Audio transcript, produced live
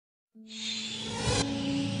So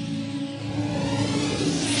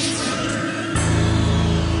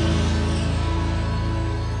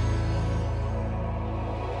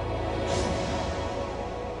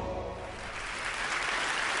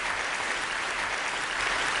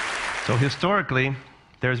historically,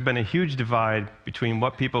 there's been a huge divide between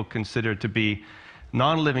what people consider to be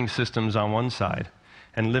non-living systems on one side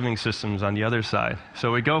and living systems on the other side.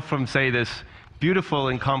 So we go from, say, this beautiful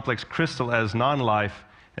and complex crystal as non-life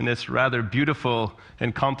and this rather beautiful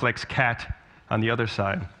and complex cat on the other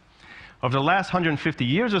side. Over the last 150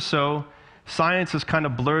 years or so, science has kind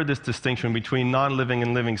of blurred this distinction between non-living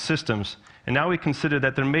and living systems. And now we consider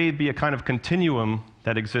that there may be a kind of continuum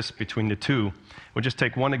that exists between the two. We'll just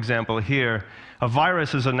take one example here. A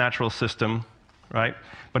virus is a natural system, right?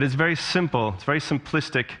 But it's very simple, it's very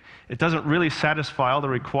simplistic. It doesn't really satisfy all the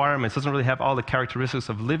requirements, doesn't really have all the characteristics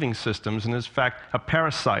of living systems, and is in fact a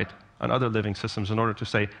parasite on other living systems in order to,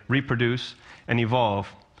 say, reproduce and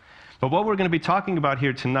evolve. But what we're going to be talking about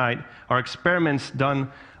here tonight are experiments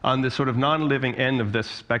done on the sort of non-living end of this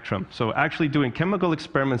spectrum. So actually doing chemical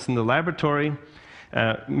experiments in the laboratory,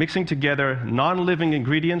 mixing together non-living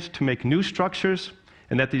ingredients to make new structures,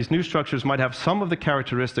 and that these new structures might have some of the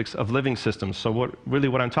characteristics of living systems. So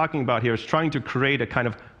what I'm talking about here is trying to create a kind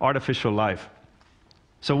of artificial life.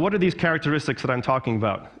 So what are these characteristics that I'm talking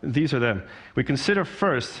about? These are them. We consider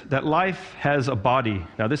first that life has a body.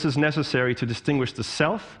 Now this is necessary to distinguish the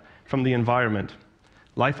self from the environment.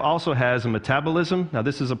 Life also has a metabolism. Now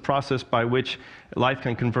this is a process by which life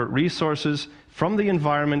can convert resources from the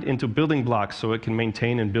environment into building blocks so it can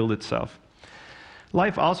maintain and build itself.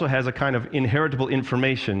 Life also has a kind of inheritable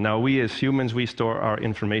information. Now we as humans, we store our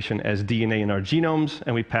information as DNA in our genomes,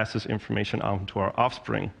 and we pass this information on to our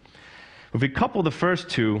offspring. If we couple the first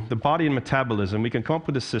two, the body and metabolism, we can come up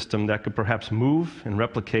with a system that could perhaps move and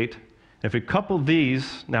replicate. If we couple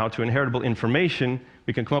these now to inheritable information,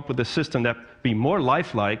 we can come up with a system that be more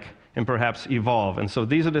lifelike and perhaps evolve. And so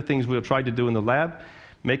these are the things we'll try to do in the lab,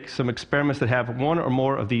 make some experiments that have one or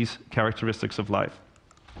more of these characteristics of life.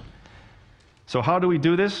 So how do we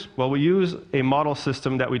do this? Well, we use a model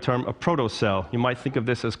system that we term a protocell. You might think of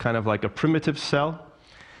this as kind of like a primitive cell.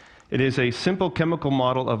 It is a simple chemical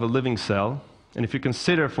model of a living cell. And if you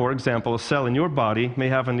consider, for example, a cell in your body may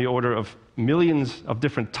have in the order of millions of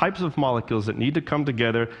different types of molecules that need to come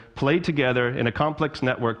together, play together in a complex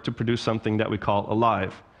network to produce something that we call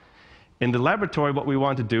alive. In the laboratory, what we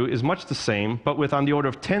want to do is much the same, but with on the order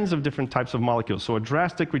of tens of different types of molecules. So a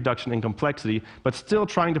drastic reduction in complexity, but still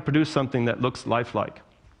trying to produce something that looks lifelike.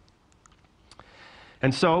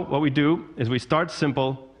 And so what we do is we start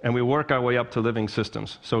simple and we work our way up to living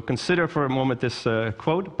systems. So consider for a moment this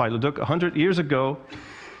quote by Leduc 100 years ago,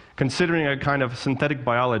 considering a kind of synthetic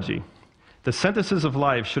biology. The synthesis of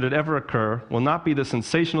life, should it ever occur, will not be the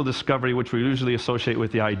sensational discovery which we usually associate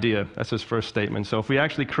with the idea. That's his first statement. So if we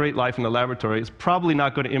actually create life in the laboratory, it's probably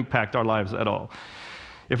not going to impact our lives at all.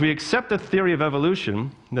 If we accept the theory of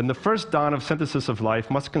evolution, then the first dawn of synthesis of life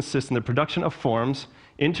must consist in the production of forms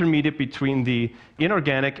intermediate between the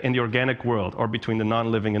inorganic and the organic world, or between the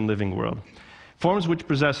non-living and living world. Forms which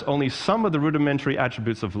possess only some of the rudimentary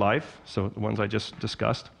attributes of life, so the ones I just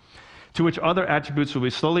discussed, to which other attributes will be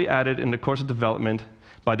slowly added in the course of development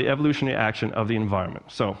by the evolutionary action of the environment.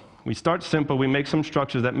 So we start simple, we make some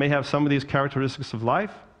structures that may have some of these characteristics of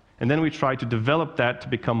life, and then we try to develop that to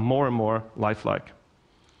become more and more lifelike.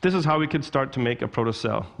 This is how we could start to make a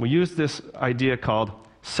protocell. We use this idea called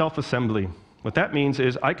self-assembly. What that means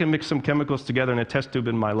is I can mix some chemicals together in a test tube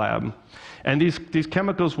in my lab, and these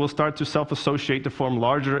chemicals will start to self-associate to form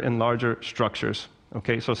larger and larger structures.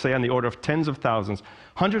 Okay, so say on the order of tens of thousands,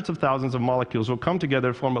 hundreds of thousands of molecules will come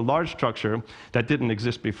together to form a large structure that didn't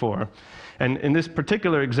exist before. And in this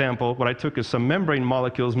particular example, what I took is some membrane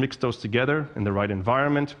molecules, mixed those together in the right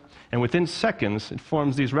environment, and within seconds, it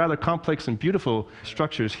forms these rather complex and beautiful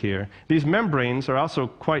structures here. These membranes are also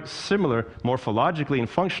quite similar morphologically and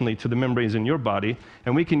functionally to the membranes in your body,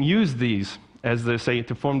 and we can use these, as they say,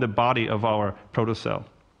 to form the body of our protocell.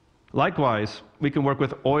 Likewise, we can work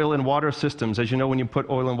with oil and water systems. As you know, when you put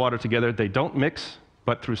oil and water together, they don't mix,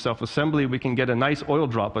 but through self-assembly, we can get a nice oil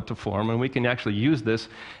droplet to form, and we can actually use this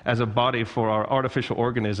as a body for our artificial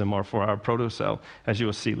organism or for our protocell, as you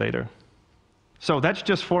will see later. So that's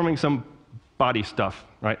just forming some body stuff,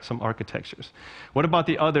 right? Some architectures. What about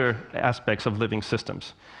the other aspects of living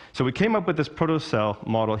systems? So we came up with this protocell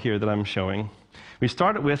model here that I'm showing. We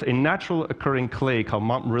started with a natural occurring clay called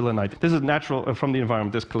montmorillonite. This is natural from the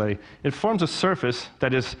environment, this clay. It forms a surface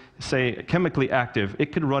that is, say, chemically active.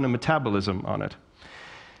 It could run a metabolism on it.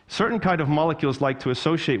 Certain kind of molecules like to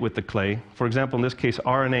associate with the clay. For example, in this case,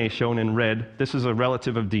 RNA shown in red. This is a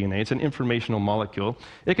relative of DNA. It's an informational molecule.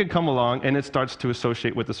 It can come along and it starts to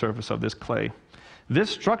associate with the surface of this clay. This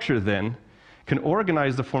structure then can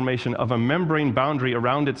organize the formation of a membrane boundary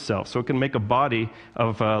around itself. So it can make a body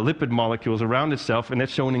of lipid molecules around itself, and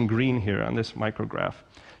it's shown in green here on this micrograph.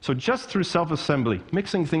 So just through self-assembly,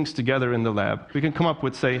 mixing things together in the lab, we can come up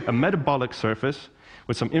with, say, a metabolic surface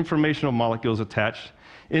with some informational molecules attached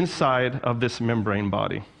inside of this membrane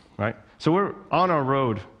body, right? So we're on our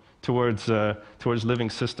road towards living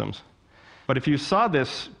systems. But if you saw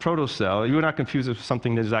this protocell, you would not confuse it with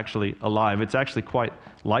something that is actually alive. It's actually quite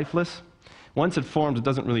lifeless. Once it forms, it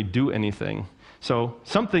doesn't really do anything. So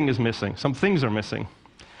something is missing. Some things are missing.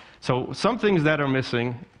 So some things that are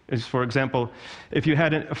missing is, for example, if you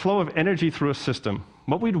had a flow of energy through a system,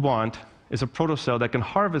 what we'd want is a protocell that can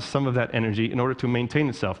harvest some of that energy in order to maintain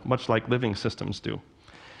itself, much like living systems do.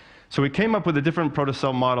 So we came up with a different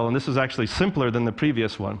protocell model, and this is actually simpler than the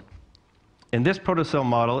previous one. In this protocell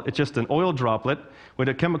model, it's just an oil droplet with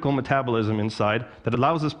a chemical metabolism inside that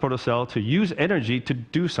allows this protocell to use energy to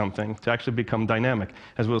do something, to actually become dynamic,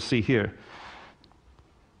 as we'll see here.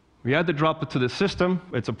 We add the droplet to the system,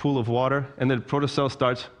 it's a pool of water, and then the protocell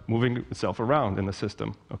starts moving itself around in the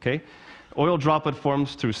system, okay? Oil droplet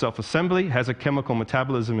forms through self-assembly, has a chemical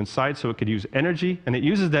metabolism inside, so it could use energy, and it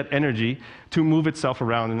uses that energy to move itself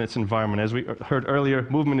around in its environment. As we heard earlier,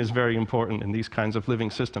 movement is very important in these kinds of living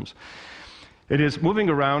systems. It is moving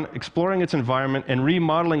around, exploring its environment, and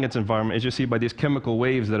remodeling its environment, as you see by these chemical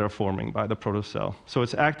waves that are forming by the protocell. So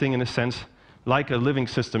it's acting, in a sense, like a living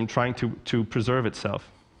system trying to preserve itself.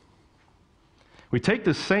 We take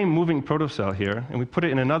this same moving protocell here, and we put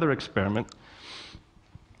it in another experiment,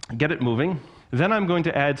 get it moving. Then I'm going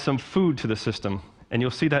to add some food to the system, and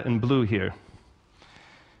you'll see that in blue here.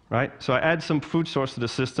 Right? So I add some food source to the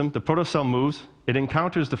system, the protocell moves, it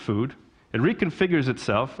encounters the food, it reconfigures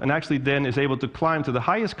itself, and actually then is able to climb to the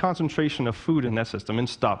highest concentration of food in that system and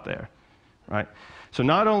stop there. Right? So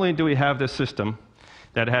not only do we have this system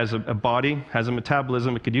that has a body, has a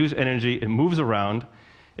metabolism, it could use energy, it moves around,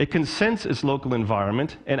 it can sense its local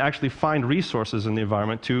environment and actually find resources in the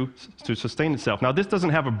environment to sustain itself. Now, this doesn't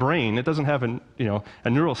have a brain. It doesn't have a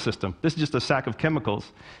neural system. This is just a sack of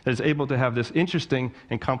chemicals that is able to have this interesting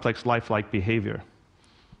and complex lifelike behavior.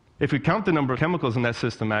 If we count the number of chemicals in that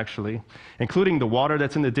system, actually, including the water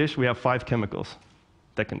that's in the dish, we have 5 chemicals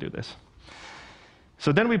that can do this.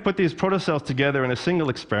 So then we put these protocells together in a single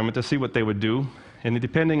experiment to see what they would do. And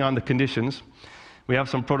depending on the conditions, we have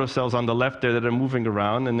some protocells on the left there that are moving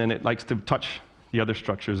around, and then it likes to touch the other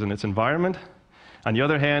structures in its environment. On the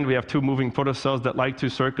other hand, we have 2 moving protocells that like to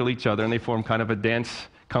circle each other, and they form kind of a dance,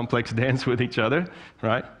 complex dance with each other,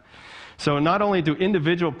 right? So not only do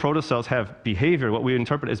individual protocells have behavior, what we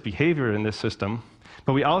interpret as behavior in this system,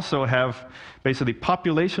 but we also have basically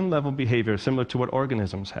population-level behavior, similar to what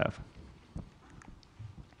organisms have.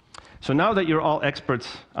 So now that you're all experts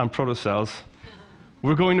on protocells,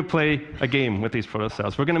 we're going to play a game with these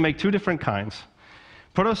protocells. We're going to make 2 different kinds.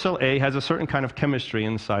 Protocell A has a certain kind of chemistry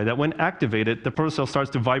inside that when activated, the protocell starts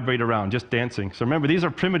to vibrate around, just dancing. So remember, these are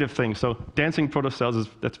primitive things, so dancing protocells,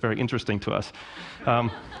 that's very interesting to us.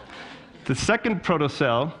 The second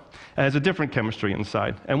protocell has a different chemistry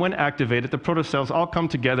inside, and when activated, the protocells all come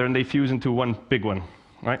together and they fuse into one big one,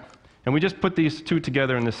 right? And we just put these 2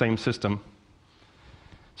 together in the same system.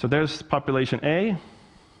 So there's population A,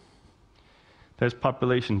 there's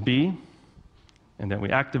population B, and then we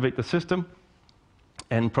activate the system.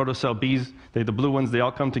 And protocell B's, the blue ones, they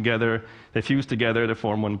all come together, they fuse together to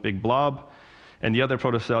form one big blob, and the other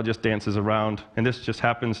protocell just dances around. And this just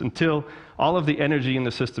happens until all of the energy in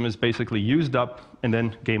the system is basically used up, and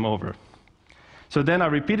then game over. So then I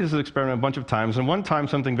repeated this experiment a bunch of times, and one time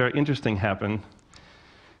something very interesting happened.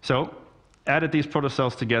 So added these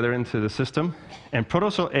protocells together into the system, and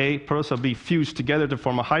protocell A, protocell B fused together to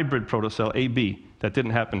form a hybrid protocell AB. That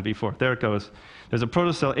didn't happen before. There it goes. There's a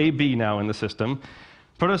protocell AB now in the system.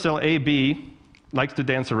 Protocell AB likes to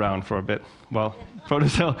dance around for a bit. Well,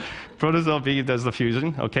 protocell B does the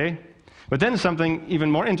fusion, okay? But then something even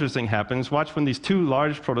more interesting happens. Watch when these 2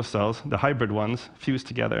 large protocells, the hybrid ones, fuse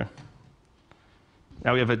together.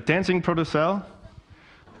 Now we have a dancing protocell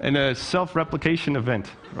and a self-replication event,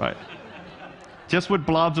 right? Just with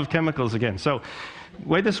blobs of chemicals again. So the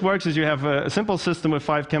way this works is you have a simple system with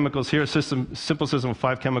 5 chemicals here, a simple system with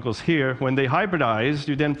 5 chemicals here. When they hybridize,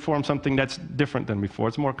 you then form something that's different than before.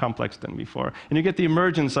 It's more complex than before. And you get the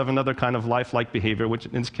emergence of another kind of lifelike behavior, which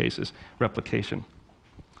in this case is replication.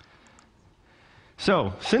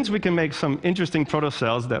 So since we can make some interesting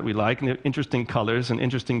protocells that we like, and interesting colors and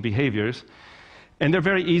interesting behaviors, And they're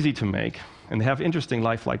very easy to make, and they have interesting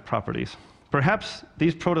lifelike properties. Perhaps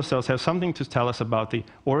these protocells have something to tell us about the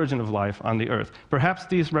origin of life on the Earth. Perhaps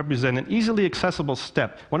these represent an easily accessible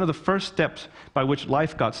step, one of the first steps by which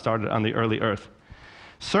life got started on the early Earth.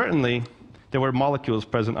 Certainly, there were molecules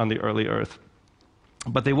present on the early Earth,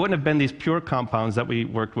 but they wouldn't have been these pure compounds that we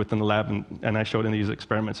worked with in the lab and I showed in these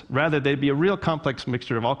experiments. Rather, they'd be a real complex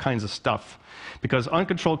mixture of all kinds of stuff, because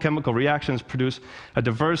uncontrolled chemical reactions produce a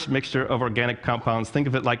diverse mixture of organic compounds. Think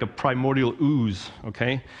of it like a primordial ooze,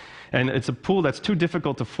 okay? And it's a pool that's too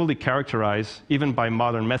difficult to fully characterize, even by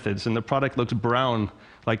modern methods, and the product looks brown,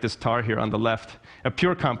 like this tar here on the left. A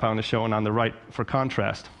pure compound is shown on the right for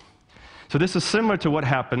contrast. So this is similar to what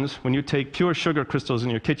happens when you take pure sugar crystals in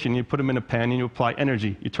your kitchen, you put them in a pan, and you apply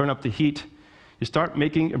energy. You turn up the heat, you start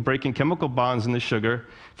making and breaking chemical bonds in the sugar,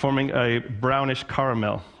 forming a brownish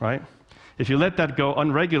caramel, right? If you let that go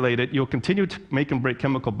unregulated, you'll continue to make and break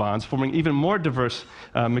chemical bonds, forming even more diverse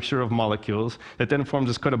mixture of molecules that then forms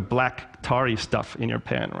this kind of black, tarry stuff in your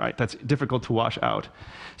pan, right? That's difficult to wash out.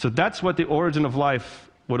 So that's what the origin of life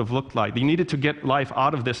would have looked like. You needed to get life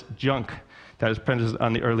out of this junk that is present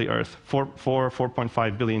on the early Earth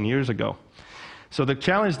 4.5 billion years ago. So the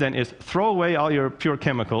challenge then is throw away all your pure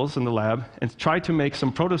chemicals in the lab and try to make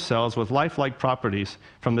some protocells with lifelike properties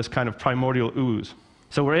from this kind of primordial ooze.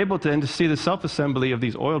 So we're able to see the self-assembly of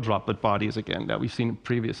these oil droplet bodies again that we've seen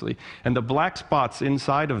previously. And the black spots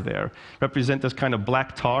inside of there represent this kind of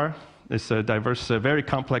black tar, this diverse, very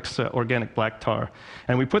complex organic black tar.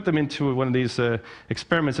 And we put them into one of these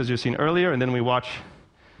experiments, as you've seen earlier, and then we watch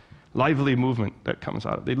lively movement that comes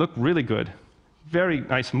out of it. They look really good. Very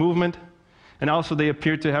nice movement. And also they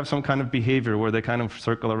appear to have some kind of behavior where they kind of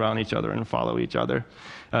circle around each other and follow each other,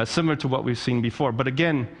 similar to what we've seen before. But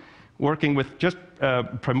again, working with just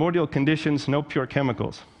primordial conditions, no pure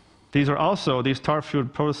chemicals. These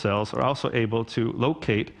tar-fueled protocells are also able to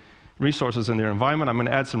locate resources in their environment. I'm going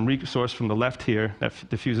to add some resource from the left here that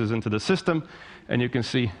diffuses into the system, and you can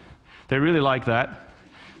see they really like that.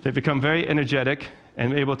 They become very energetic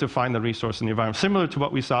and able to find the resource in the environment, similar to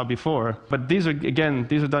what we saw before. But these are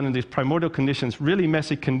done in these primordial conditions, really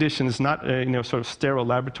messy conditions, not sort of sterile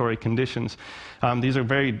laboratory conditions. These are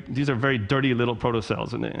very dirty little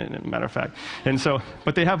protocells, in a matter of fact. And so,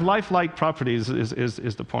 but they have lifelike properties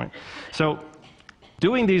is the point. So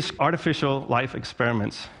doing these artificial life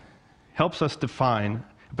experiments helps us define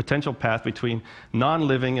a potential path between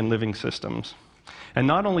non-living and living systems. And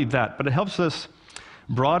not only that, but it helps us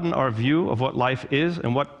broaden our view of what life is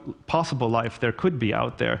and what possible life there could be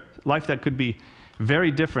out there. Life that could be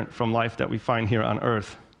very different from life that we find here on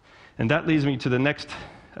Earth. And that leads me to the next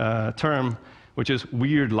term, which is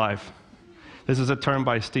weird life. This is a term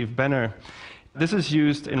by Steve Benner. This is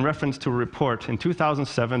used in reference to a report in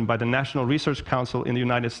 2007 by the National Research Council in the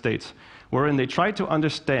United States, wherein they tried to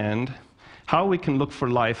understand how we can look for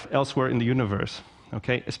life elsewhere in the universe.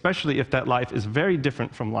 Okay? Especially if that life is very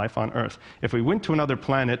different from life on Earth. If we went to another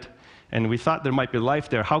planet and we thought there might be life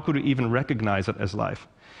there, how could we even recognize it as life?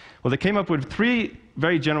 Well, they came up with 3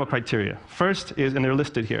 very general criteria. First is, and they're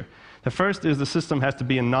listed here, the first is the system has to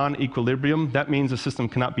be in non-equilibrium. That means the system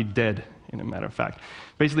cannot be dead, in a matter of fact.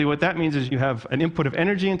 Basically, what that means is you have an input of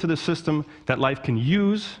energy into the system that life can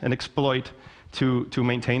use and exploit to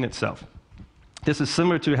maintain itself. This is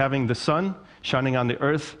similar to having the sun shining on the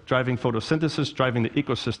Earth, driving photosynthesis, driving the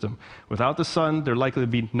ecosystem. Without the sun, there likely to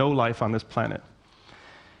be no life on this planet.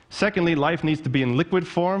 Secondly, life needs to be in liquid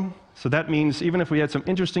form. So that means even if we had some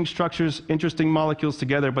interesting structures, interesting molecules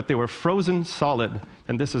together, but they were frozen solid,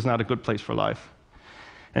 then this is not a good place for life.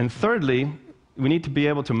 And thirdly, we need to be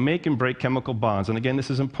able to make and break chemical bonds. And again,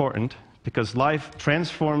 this is important because life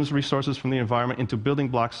transforms resources from the environment into building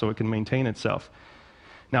blocks so it can maintain itself.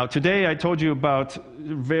 Now, today I told you about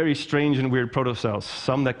very strange and weird protocells,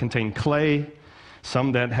 some that contain clay,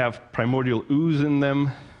 some that have primordial ooze in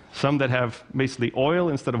them, some that have basically oil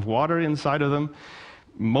instead of water inside of them.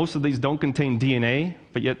 Most of these don't contain DNA,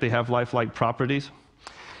 but yet they have lifelike properties.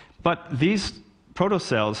 But these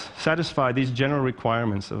protocells satisfy these general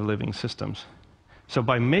requirements of living systems. So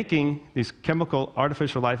by making these chemical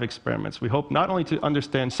artificial life experiments, we hope not only to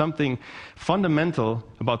understand something fundamental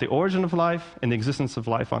about the origin of life and the existence of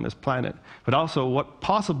life on this planet, but also what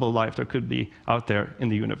possible life there could be out there in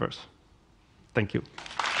the universe. Thank you.